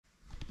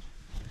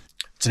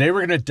Today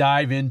we're going to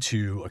dive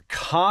into a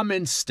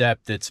common step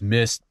that's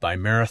missed by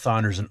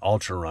marathoners and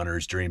ultra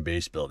runners during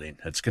base building.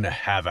 That's going to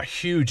have a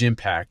huge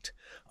impact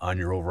on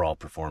your overall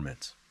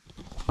performance.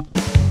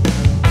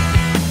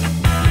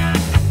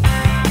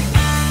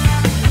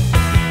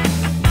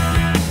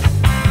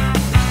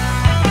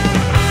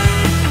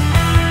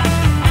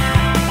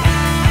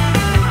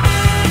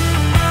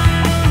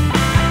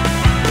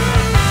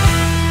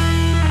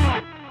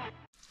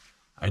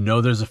 I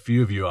know there's a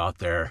few of you out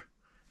there,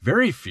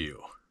 very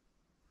few,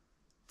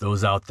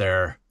 those out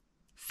there,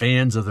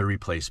 fans of the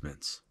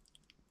replacements.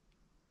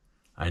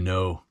 I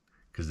know,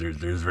 because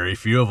there's very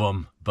few of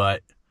them,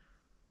 but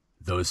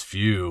those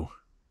few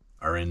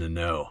are in the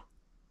know.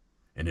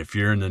 And if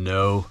you're in the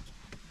know,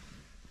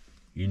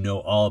 you know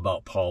all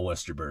about Paul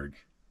Westerberg.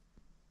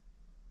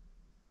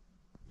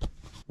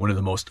 One of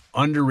the most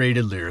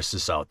underrated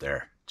lyricists out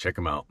there. Check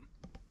him out.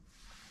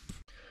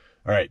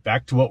 All right,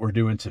 back to what we're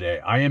doing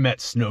today. I am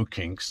at Snow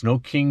King. Snow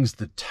King's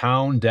the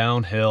town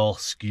downhill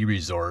ski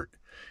resort.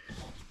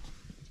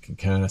 You can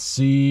kind of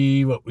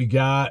see what we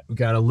got. We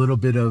got a little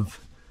bit of,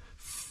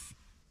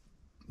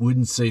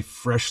 wouldn't say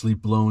freshly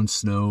blown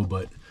snow,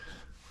 but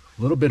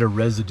a little bit of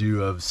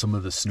residue of some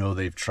of the snow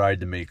they've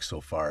tried to make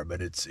so far.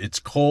 But it's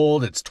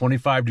cold, it's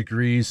 25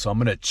 degrees, so I'm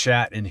gonna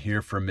chat in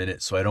here for a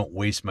minute so I don't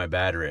waste my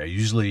battery. I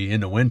usually, in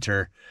the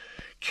winter,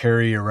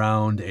 carry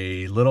around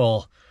a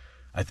little,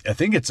 I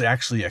think it's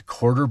actually a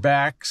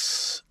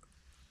quarterback's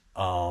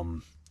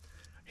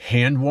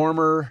hand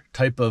warmer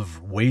type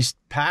of waist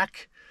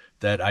pack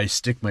that I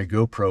stick my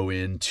GoPro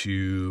in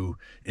to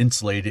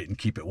insulate it and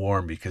keep it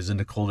warm, because in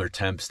the colder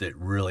temps it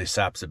really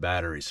saps the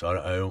battery.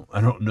 So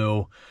I don't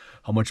know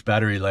how much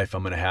battery life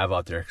I'm gonna have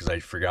out there because I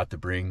forgot to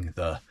bring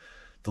the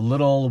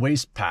little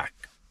waist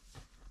pack.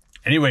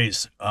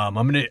 Anyways,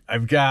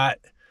 I've got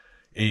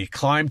a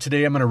climb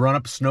today. I'm going to run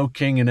up Snow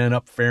King and then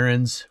up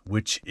Farron's,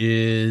 which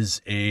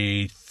is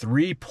a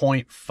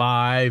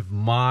 3.5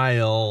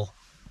 mile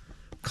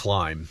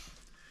climb.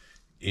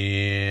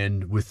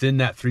 And within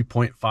that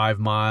 3.5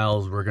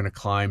 miles, we're going to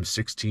climb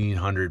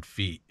 1,600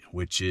 feet,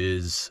 which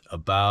is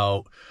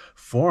about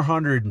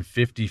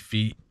 450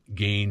 feet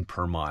gain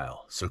per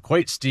mile. So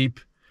quite steep.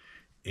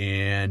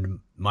 And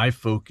my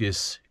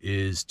focus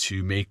is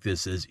to make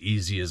this as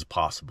easy as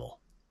possible.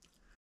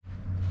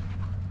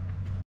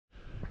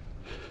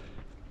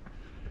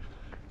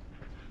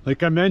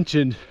 Like I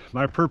mentioned,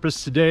 my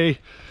purpose today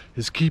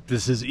is keep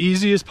this as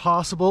easy as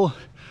possible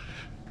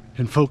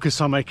and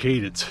focus on my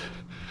cadence.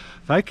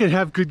 If I could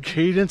have good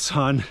cadence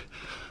on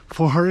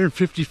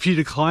 450 feet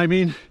of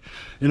climbing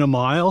in a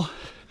mile,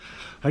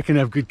 I can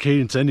have good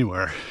cadence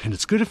anywhere, and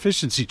it's good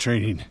efficiency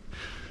training.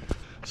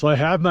 So I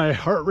have my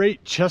heart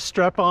rate chest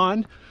strap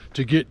on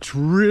to get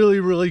really,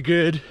 really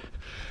good,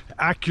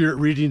 accurate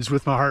readings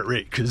with my heart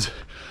rate, because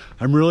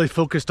I'm really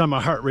focused on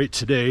my heart rate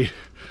today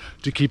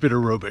to keep it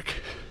aerobic.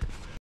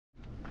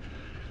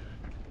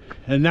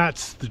 And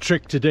that's the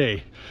trick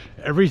today.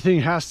 Everything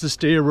has to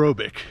stay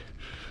aerobic.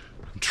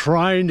 I'm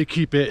trying to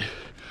keep it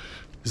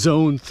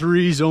zone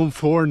 3, zone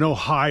 4, no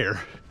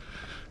higher.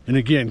 And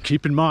again,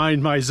 keep in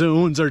mind my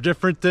zones are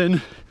different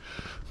than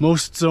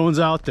most zones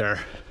out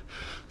there.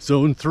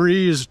 Zone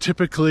 3 is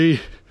typically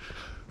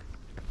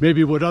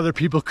maybe what other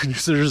people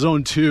consider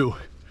zone 2.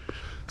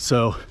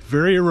 So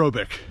very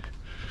aerobic,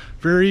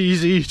 very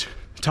easy,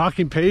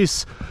 talking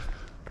pace.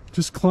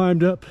 Just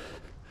climbed up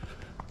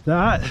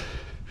that.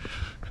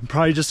 I'm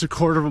probably just a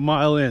quarter of a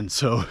mile in,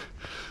 so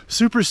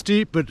super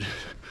steep, but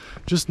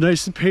just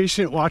nice and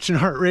patient, watching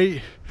heart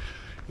rate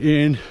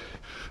and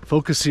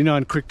focusing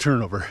on quick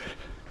turnover.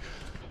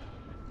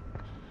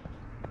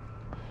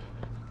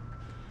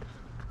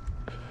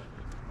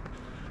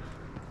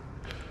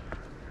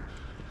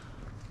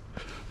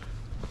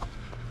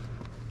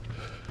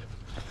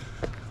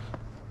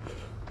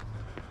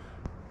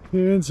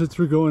 And since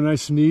we're going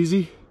nice and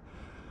easy,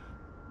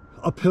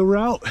 uphill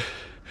route.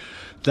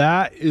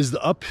 That is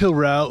the uphill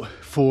route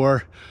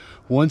for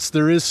once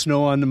there is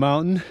snow on the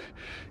mountain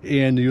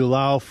and you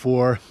allow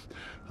for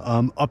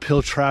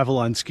uphill travel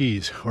on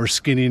skis or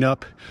skinning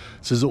up.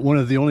 This is one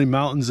of the only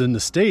mountains in the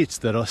States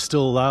that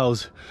still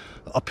allows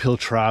uphill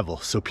travel.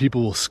 So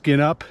people will skin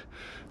up,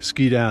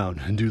 ski down,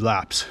 and do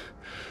laps.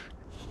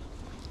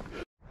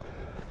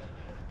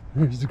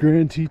 There's the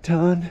Grand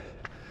Teton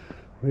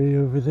way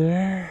over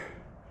there.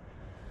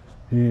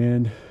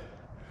 And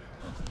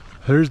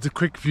there's the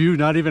quick view,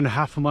 not even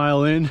half a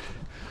mile in,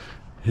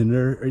 and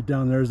there, right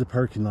down there is the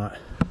parking lot.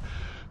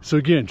 So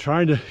again,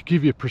 trying to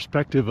give you a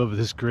perspective of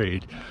this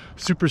grade.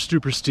 Super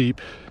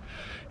steep,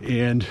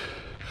 and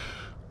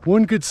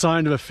one good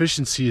sign of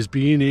efficiency is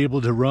being able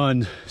to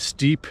run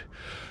steep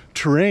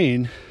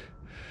terrain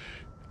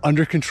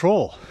under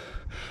control,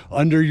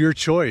 under your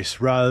choice,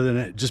 rather than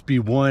it just be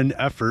one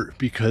effort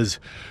because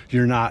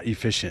you're not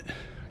efficient.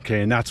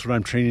 Okay, and that's what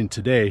I'm training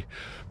today.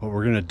 But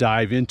we're gonna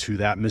dive into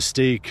that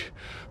mistake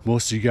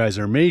most of you guys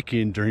are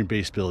making during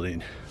base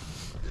building.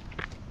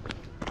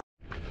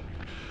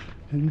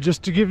 And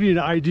just to give you an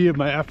idea of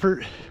my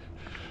effort,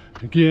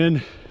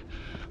 again,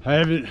 I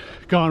haven't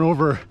gone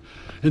over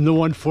in the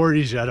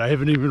 140s yet. I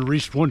haven't even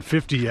reached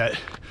 150 yet.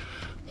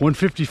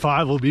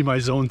 155 will be my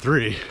zone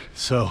 3.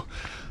 So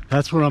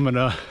that's what I'm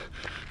gonna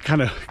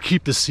kind of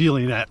keep the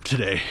ceiling at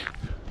today.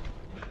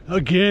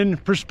 Again,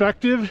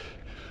 perspective,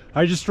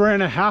 I just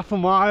ran a half a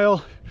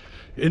mile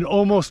in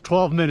almost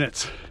 12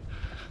 minutes.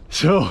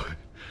 So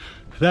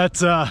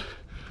that's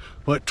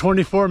what,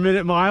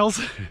 24-minute miles?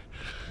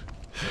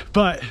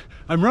 But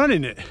I'm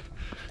running it.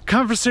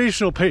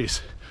 Conversational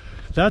pace.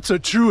 That's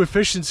what true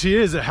efficiency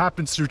is. It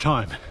happens through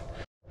time.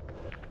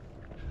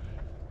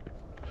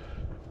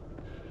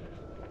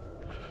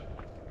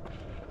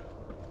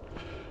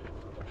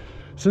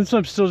 Since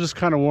I'm still just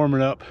kind of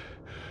warming up,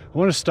 I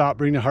want to stop,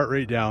 bring the heart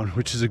rate down,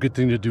 which is a good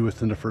thing to do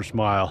within the first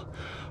mile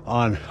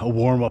on a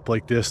warm up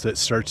like this that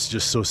starts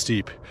just so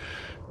steep.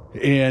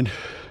 And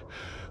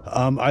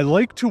I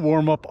like to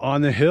warm up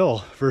on the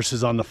hill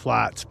versus on the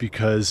flats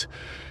because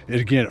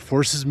it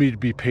forces me to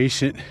be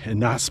patient and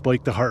not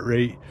spike the heart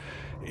rate,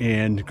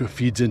 and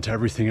feeds into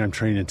everything I'm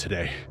training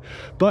today.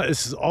 But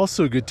this is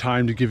also a good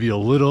time to give you a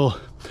little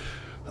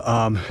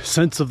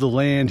sense of the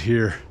land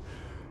here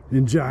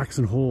in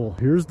Jackson Hole.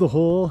 Here's the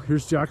hole,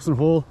 here's Jackson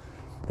Hole.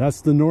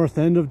 That's the north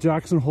end of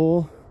Jackson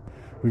Hole.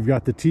 We've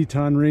got the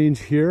Teton Range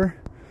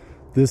here.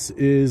 This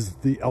is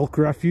the elk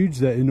refuge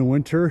that in the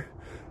winter,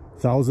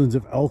 thousands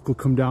of elk will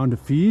come down to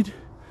feed.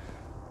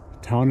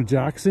 Town of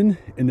Jackson.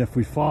 And if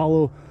we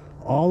follow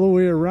all the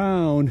way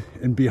around,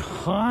 and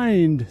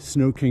behind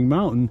Snow King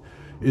Mountain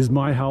is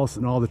my house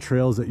and all the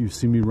trails that you've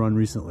seen me run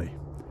recently.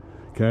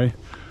 Okay,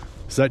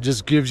 so that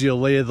just gives you a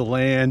lay of the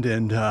land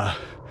and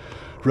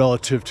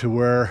relative to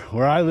where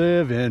I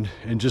live and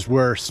just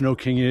where Snow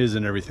King is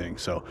and everything.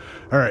 So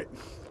all right,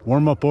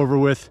 warm up over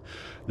with.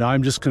 Now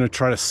I'm just going to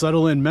try to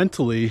settle in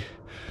mentally,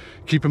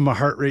 keeping my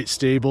heart rate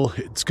stable.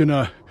 It's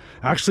gonna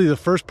actually, the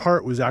first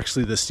part was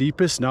actually the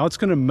steepest. Now it's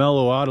going to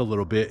mellow out a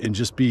little bit and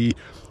just be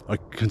a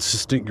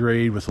consistent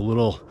grade with a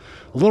little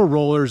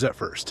rollers at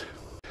first.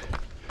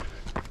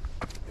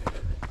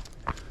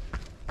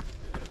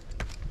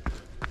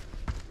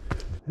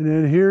 And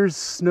then here's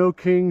Snow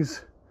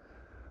King's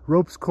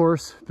ropes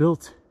course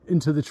built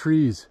into the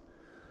trees.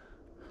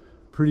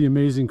 Pretty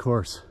amazing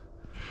course.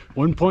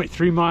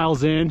 1.3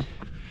 miles in.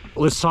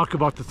 Let's talk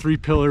about the 3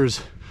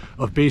 pillars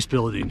of base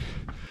building.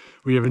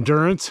 We have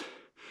endurance,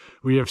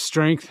 we have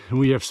strength, and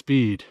we have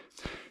speed.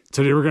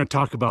 Today we're going to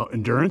talk about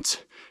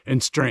endurance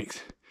and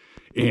strength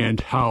and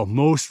how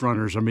most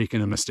runners are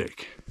making a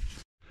mistake.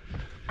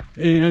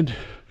 And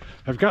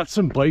I've got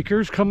some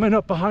bikers coming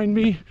up behind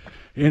me,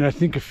 and I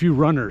think a few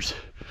runners.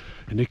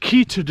 And the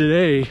key to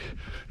today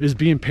is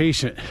being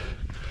patient.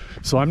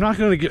 So I'm not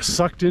going to get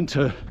sucked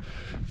into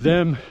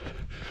them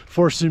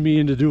forcing me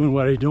into doing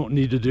what I don't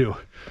need to do.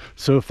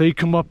 So if they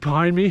come up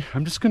behind me,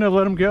 I'm just going to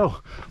let them go.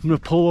 I'm going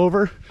to pull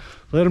over,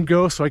 let them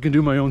go so I can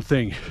do my own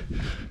thing.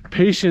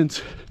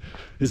 Patience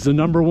is the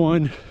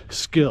 #1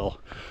 skill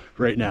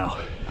right now.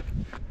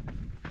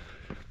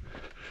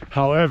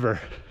 However,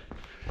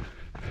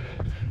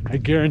 I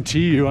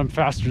guarantee you I'm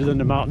faster than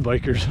the mountain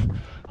bikers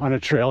on a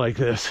trail like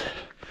this,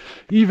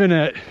 even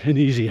at an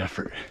easy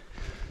effort.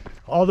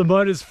 All the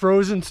mud is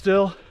frozen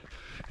still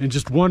and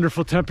just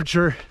wonderful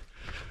temperature,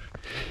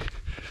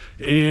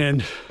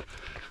 and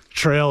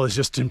trail is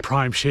just in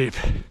prime shape.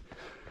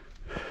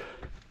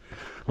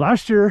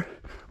 Last year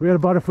we had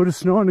about 1 foot of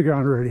snow on the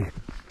ground already.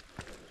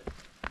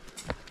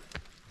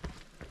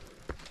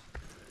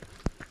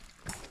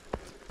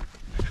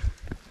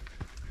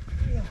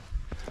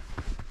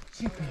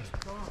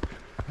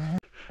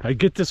 I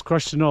get this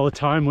question all the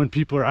time when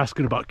people are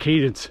asking about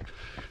cadence,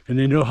 and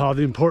they know how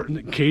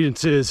important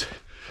cadence is.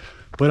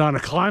 But on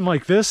a climb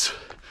like this,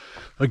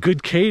 a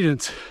good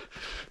cadence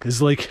is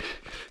like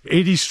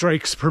 80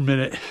 strikes per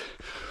minute,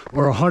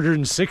 or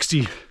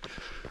 160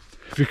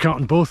 if you're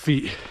counting both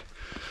feet.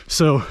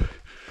 So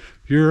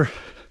you're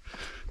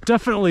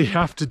definitely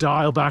have to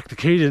dial back the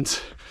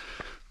cadence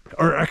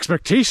or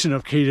expectation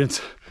of cadence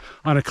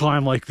on a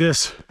climb like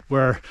this,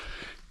 where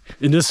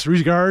in this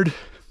regard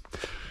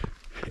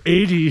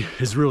 80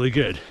 is really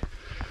good.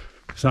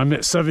 So I'm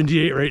at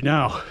 78 right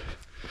now.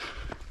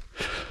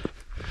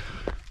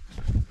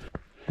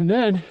 And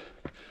then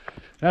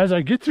as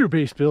I get through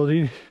base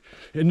building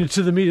and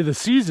into the meat of the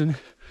season,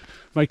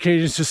 my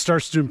cadence just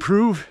starts to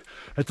improve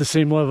at the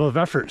same level of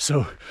effort.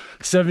 So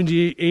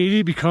 78,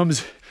 80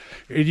 becomes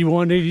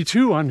 81,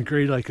 82 on a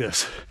grade like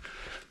this.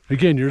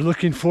 Again, you're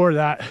looking for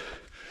that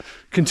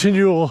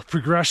continual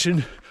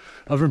progression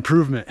of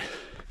improvement,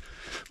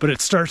 but it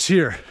starts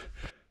here.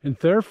 And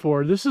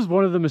therefore, this is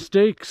one of the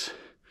mistakes,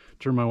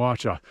 turn my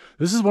watch off.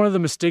 This is one of the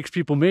mistakes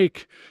people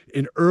make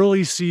in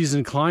early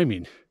season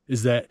climbing,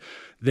 is that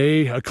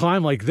a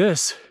climb like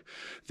this,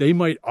 they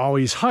might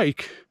always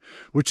hike,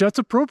 which that's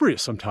appropriate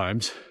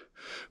sometimes.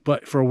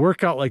 But for a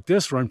workout like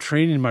this, where I'm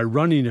training my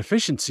running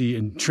efficiency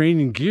and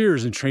training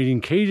gears and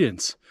training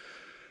cadence,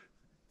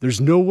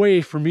 there's no way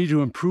for me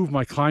to improve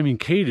my climbing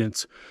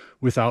cadence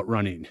without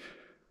running.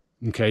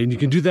 Okay, and you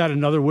can do that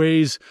in other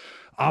ways,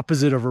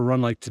 opposite of a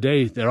run like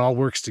today, that all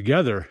works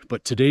together.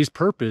 But today's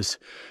purpose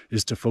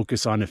is to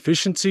focus on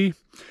efficiency,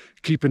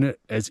 keeping it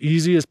as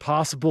easy as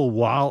possible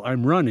while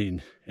I'm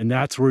running. And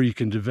that's where you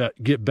can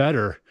get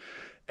better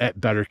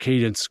at better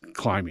cadence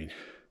climbing.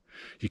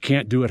 You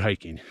can't do it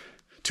hiking.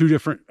 Two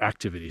different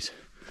activities.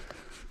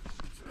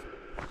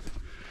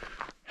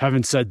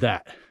 Having said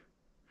that,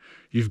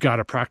 you've got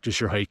to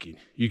practice your hiking.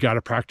 You got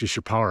to practice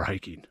your power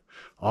hiking.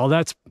 All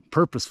that's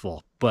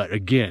purposeful, but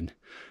again,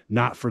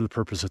 not for the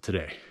purpose of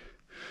today.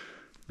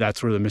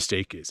 That's where the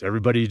mistake is.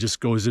 Everybody just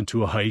goes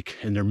into a hike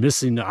and they're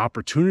missing the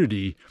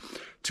opportunity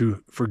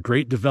for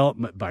great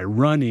development by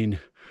running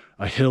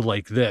a hill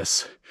like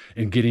this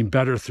and getting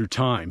better through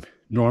time.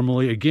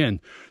 Normally, again,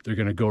 they're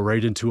going to go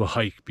right into a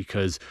hike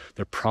because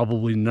they're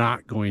probably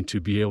not going to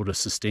be able to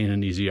sustain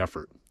an easy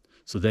effort.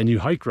 So then you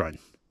hike run,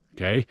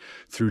 okay?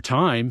 Through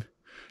time,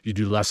 you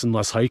do less and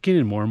less hiking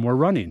and more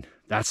running.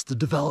 That's the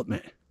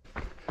development.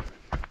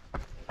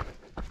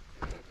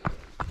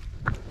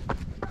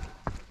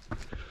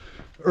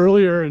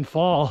 Earlier in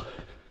fall,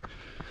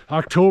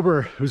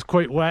 October, it was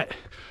quite wet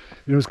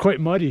and it was quite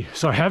muddy.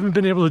 So I haven't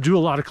been able to do a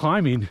lot of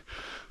climbing.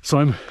 So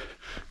I'm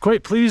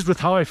quite pleased with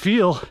how I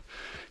feel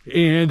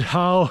and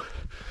how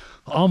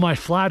all my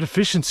flat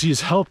efficiency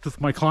has helped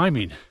with my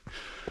climbing.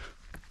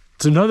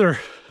 It's another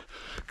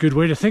good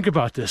way to think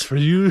about this for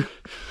you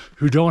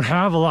who don't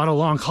have a lot of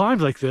long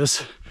climbs like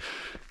this,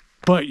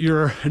 but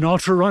you're an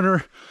ultra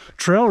runner,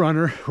 trail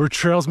runner, where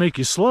trails make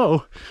you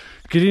slow.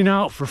 Getting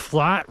out for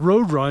flat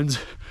road runs,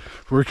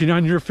 working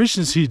on your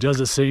efficiency does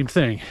the same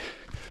thing.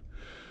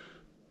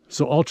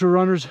 So ultra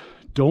runners,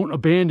 don't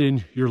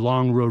abandon your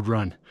long road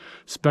run,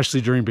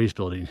 especially during base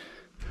building.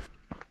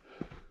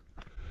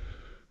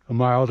 A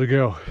mile to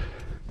go.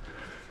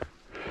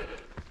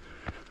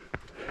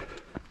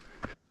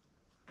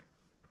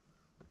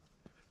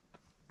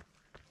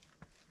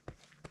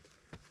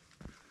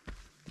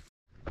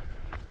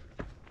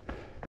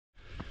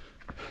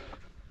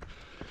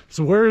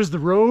 So where is the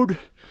road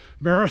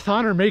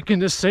marathoner making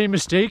this same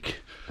mistake,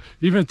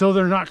 even though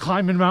they're not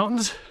climbing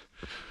mountains?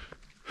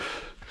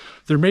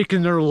 They're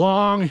making their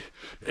long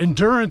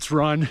endurance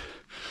run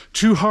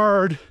too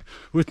hard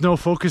with no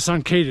focus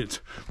on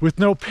cadence, with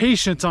no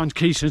patience on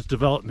cadence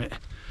development.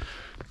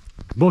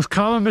 Most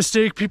common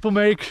mistake people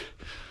make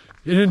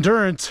in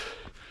endurance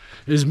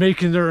is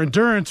making their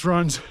endurance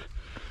runs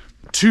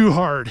too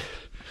hard.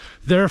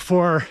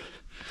 Therefore,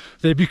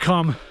 they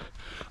become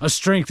a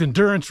strength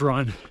endurance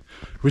run,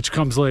 which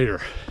comes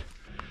later.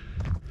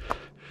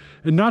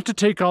 And not to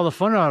take all the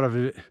fun out of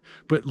it,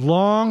 but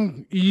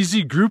long,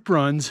 easy group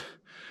runs,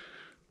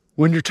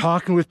 when you're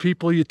talking with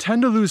people, you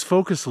tend to lose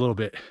focus a little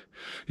bit.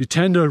 You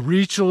tend to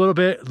reach a little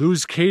bit,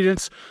 lose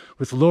cadence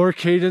with lower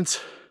cadence,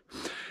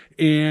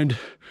 and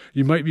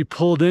you might be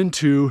pulled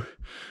into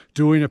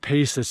doing a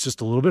pace that's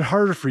just a little bit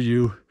harder for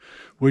you,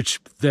 which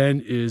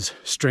then is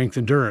strength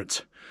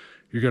endurance.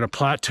 You're going to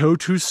plateau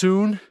too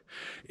soon,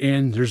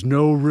 and there's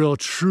no real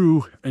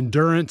true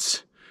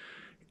endurance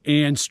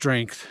and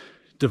strength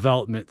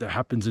development that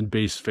happens in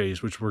base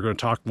phase, which we're going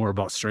to talk more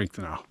about strength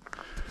now.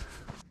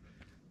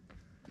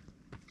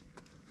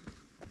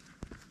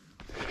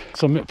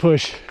 Summit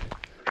push.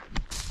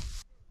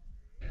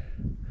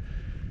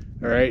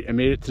 All right, I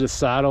made it to the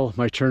saddle.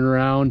 My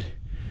turnaround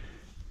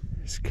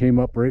just came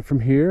up right from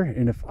here.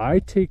 And if I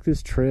take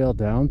this trail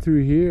down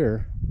through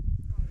here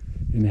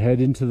and head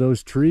into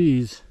those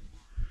trees,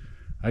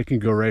 I can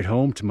go right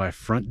home to my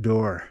front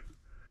door.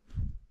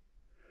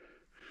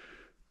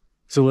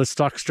 So let's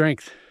talk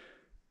strength.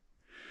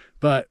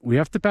 But we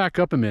have to back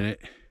up a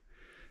minute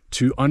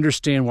to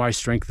understand why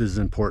strength is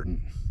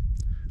important.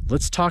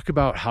 Let's talk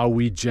about how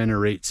we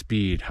generate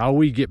speed, how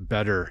we get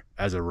better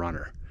as a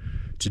runner.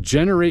 To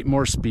generate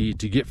more speed,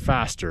 to get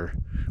faster,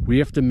 we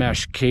have to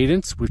mesh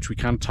cadence, which we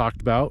kind of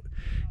talked about,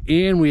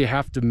 and we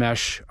have to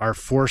mesh our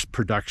force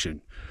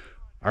production.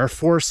 Our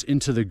force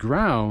into the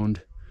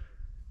ground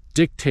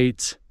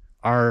dictates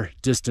our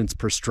distance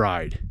per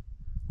stride.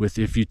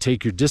 If you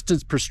take your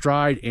distance per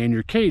stride and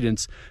your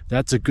cadence,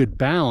 that's a good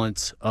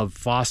balance of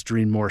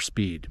fostering more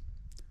speed.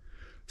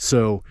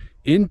 So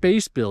in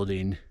base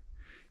building,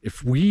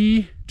 if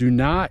we do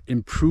not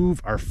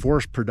improve our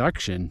force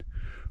production,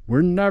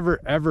 we're never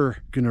ever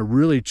going to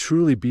really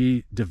truly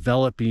be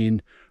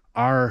developing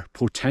our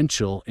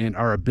potential and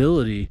our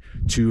ability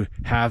to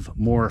have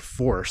more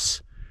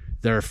force.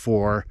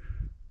 Therefore,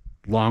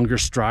 longer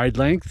stride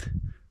length,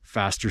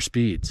 faster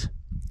speeds.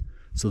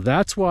 So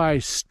that's why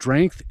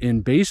strength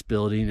in base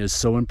building is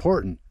so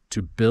important,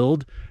 to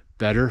build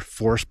better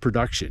force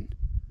production.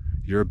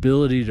 Your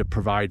ability to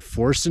provide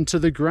force into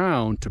the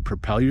ground to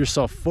propel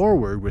yourself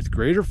forward with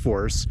greater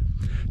force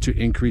to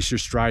increase your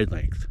stride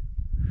length.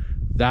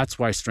 That's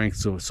why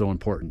strength is so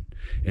important.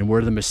 And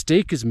where the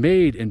mistake is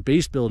made in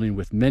base building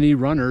with many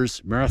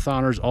runners,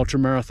 marathoners, ultra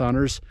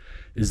marathoners,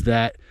 is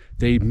that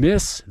they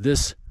miss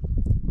this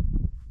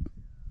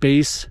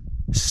base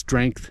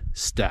strength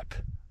step.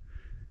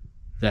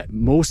 That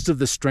most of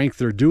the strength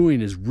they're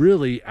doing is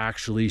really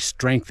actually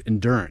strength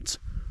endurance.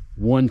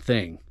 One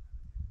thing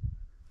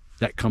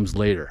that comes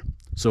later.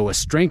 So a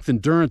strength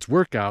endurance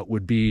workout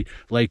would be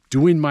like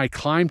doing my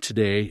climb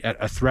today at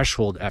a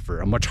threshold effort,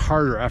 a much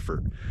harder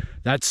effort.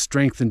 That's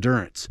strength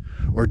endurance.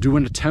 Or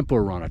doing a tempo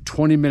run, a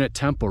 20-minute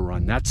tempo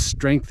run. That's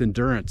strength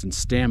endurance and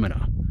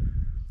stamina.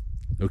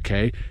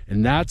 Okay,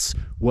 and that's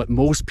what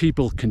most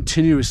people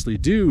continuously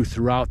do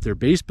throughout their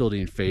base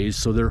building phase.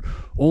 So they're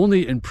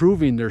only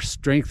improving their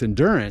strength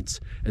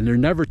endurance, and they're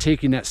never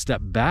taking that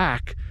step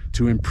back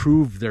to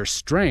improve their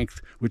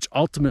strength, which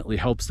ultimately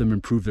helps them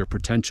improve their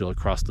potential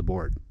across the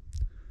board.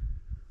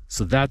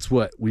 So that's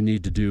what we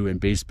need to do in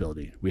base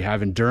building. We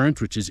have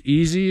endurance, which is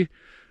easy,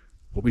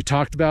 what we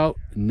talked about.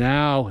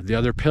 Now the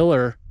other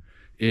pillar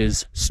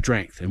is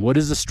strength. And what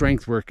is a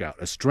strength workout?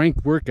 A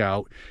strength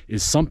workout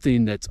is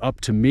something that's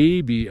up to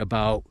maybe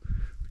about,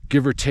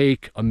 give or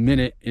take, a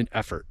minute in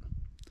effort.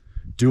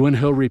 Doing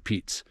hill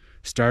repeats,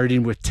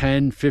 starting with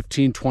 10,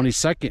 15,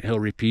 20-second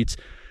hill repeats,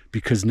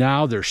 because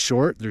now they're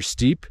short, they're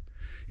steep,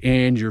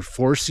 and you're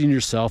forcing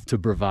yourself to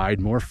provide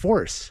more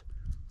force.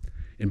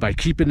 And by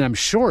keeping them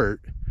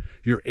short,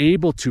 you're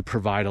able to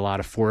provide a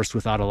lot of force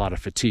without a lot of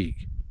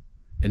fatigue.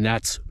 And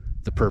that's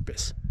the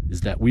purpose,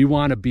 is that we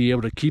want to be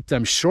able to keep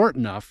them short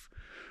enough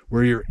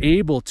where you're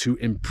able to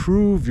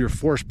improve your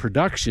force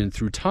production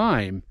through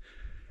time,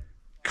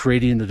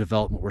 creating the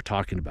development we're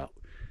talking about.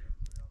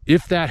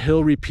 If that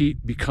hill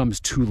repeat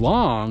becomes too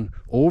long,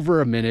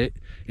 over a minute,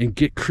 and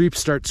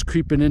starts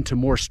creeping into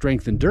more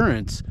strength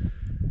endurance,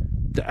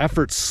 the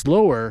effort's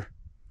slower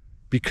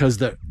because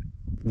the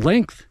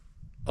length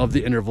of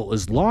the interval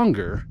is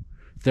longer.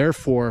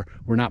 Therefore,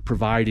 we're not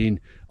providing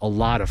a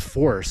lot of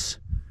force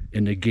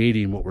and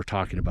negating what we're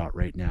talking about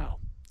right now.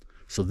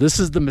 So this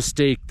is the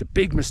mistake, the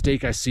big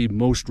mistake I see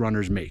most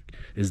runners make,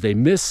 is they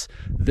miss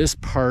this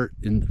part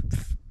in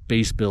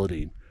base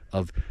building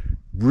of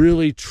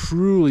really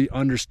truly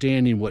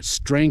understanding what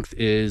strength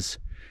is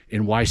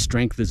and why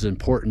strength is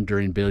important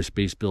during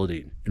base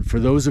building. And for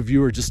those of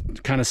you who are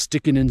just kind of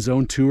sticking in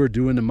zone 2 or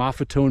doing the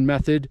Maffetone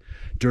method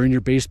during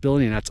your base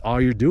building, and that's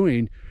all you're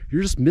doing,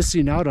 you're just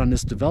missing out on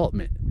this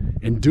development.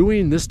 And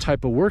doing this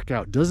type of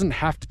workout doesn't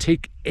have to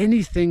take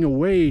anything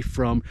away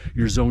from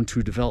your zone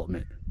 2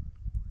 development.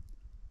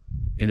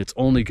 And it's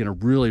only going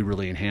to really,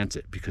 really enhance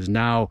it, because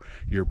now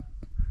you're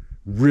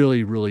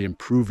really, really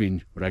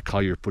improving what I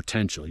call your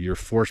potential, your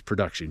force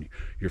production,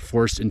 your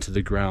force into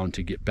the ground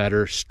to get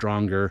better,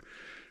 stronger.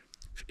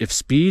 If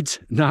speed's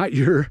not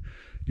your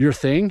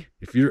thing,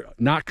 if you're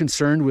not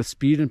concerned with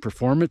speed and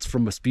performance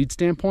from a speed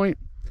standpoint,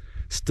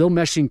 still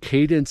meshing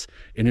cadence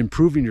and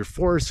improving your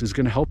force is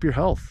going to help your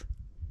health.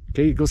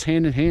 Okay, it goes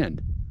hand in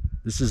hand.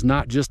 This is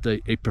not just a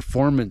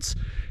performance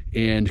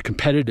and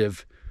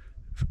competitive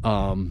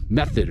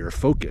method or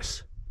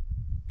focus.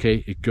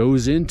 Okay, it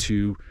goes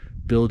into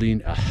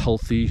building a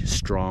healthy,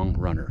 strong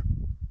runner.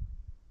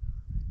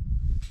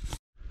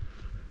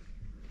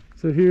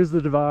 So here's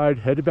the divide,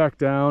 headed back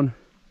down.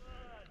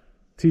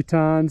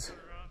 Tetons,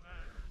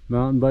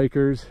 mountain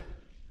bikers.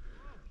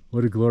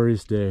 What a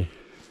glorious day.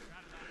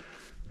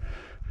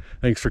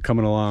 Thanks for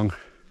coming along.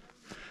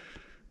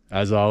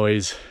 As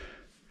always,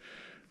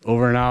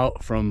 over and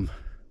out from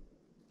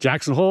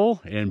Jackson Hole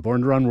and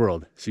Born to Run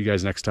World. See you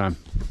guys next time.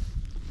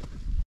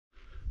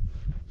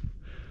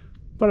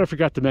 But I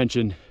forgot to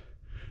mention,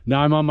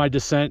 now I'm on my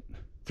descent,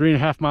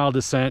 3.5 mile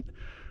descent.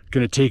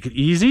 Gonna take it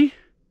easy.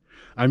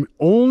 I'm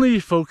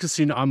only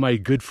focusing on my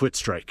good foot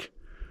strike.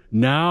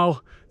 Now,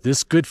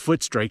 this good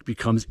foot strike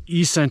becomes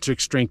eccentric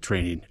strength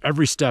training.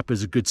 Every step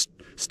is a good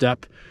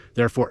step.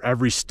 Therefore,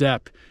 every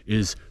step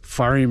is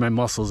firing my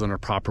muscles in a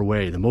proper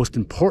way. The most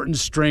important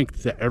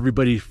strength that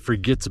everybody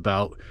forgets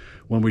about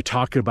when we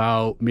talk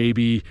about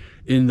maybe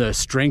in the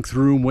strength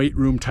room, weight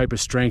room type of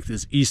strength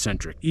is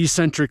eccentric.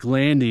 Eccentric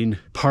landing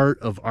part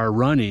of our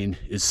running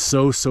is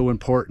so, so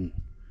important.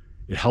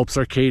 It helps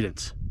our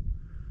cadence.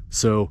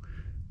 So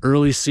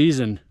early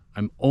season,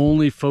 I'm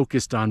only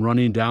focused on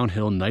running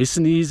downhill nice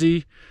and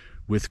easy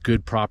with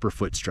good proper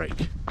foot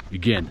strike.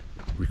 Again,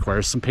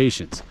 requires some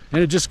patience,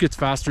 and it just gets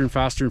faster and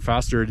faster and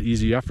faster at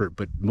easy effort.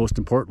 But most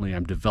importantly,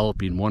 I'm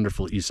developing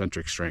wonderful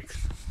eccentric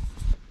strength.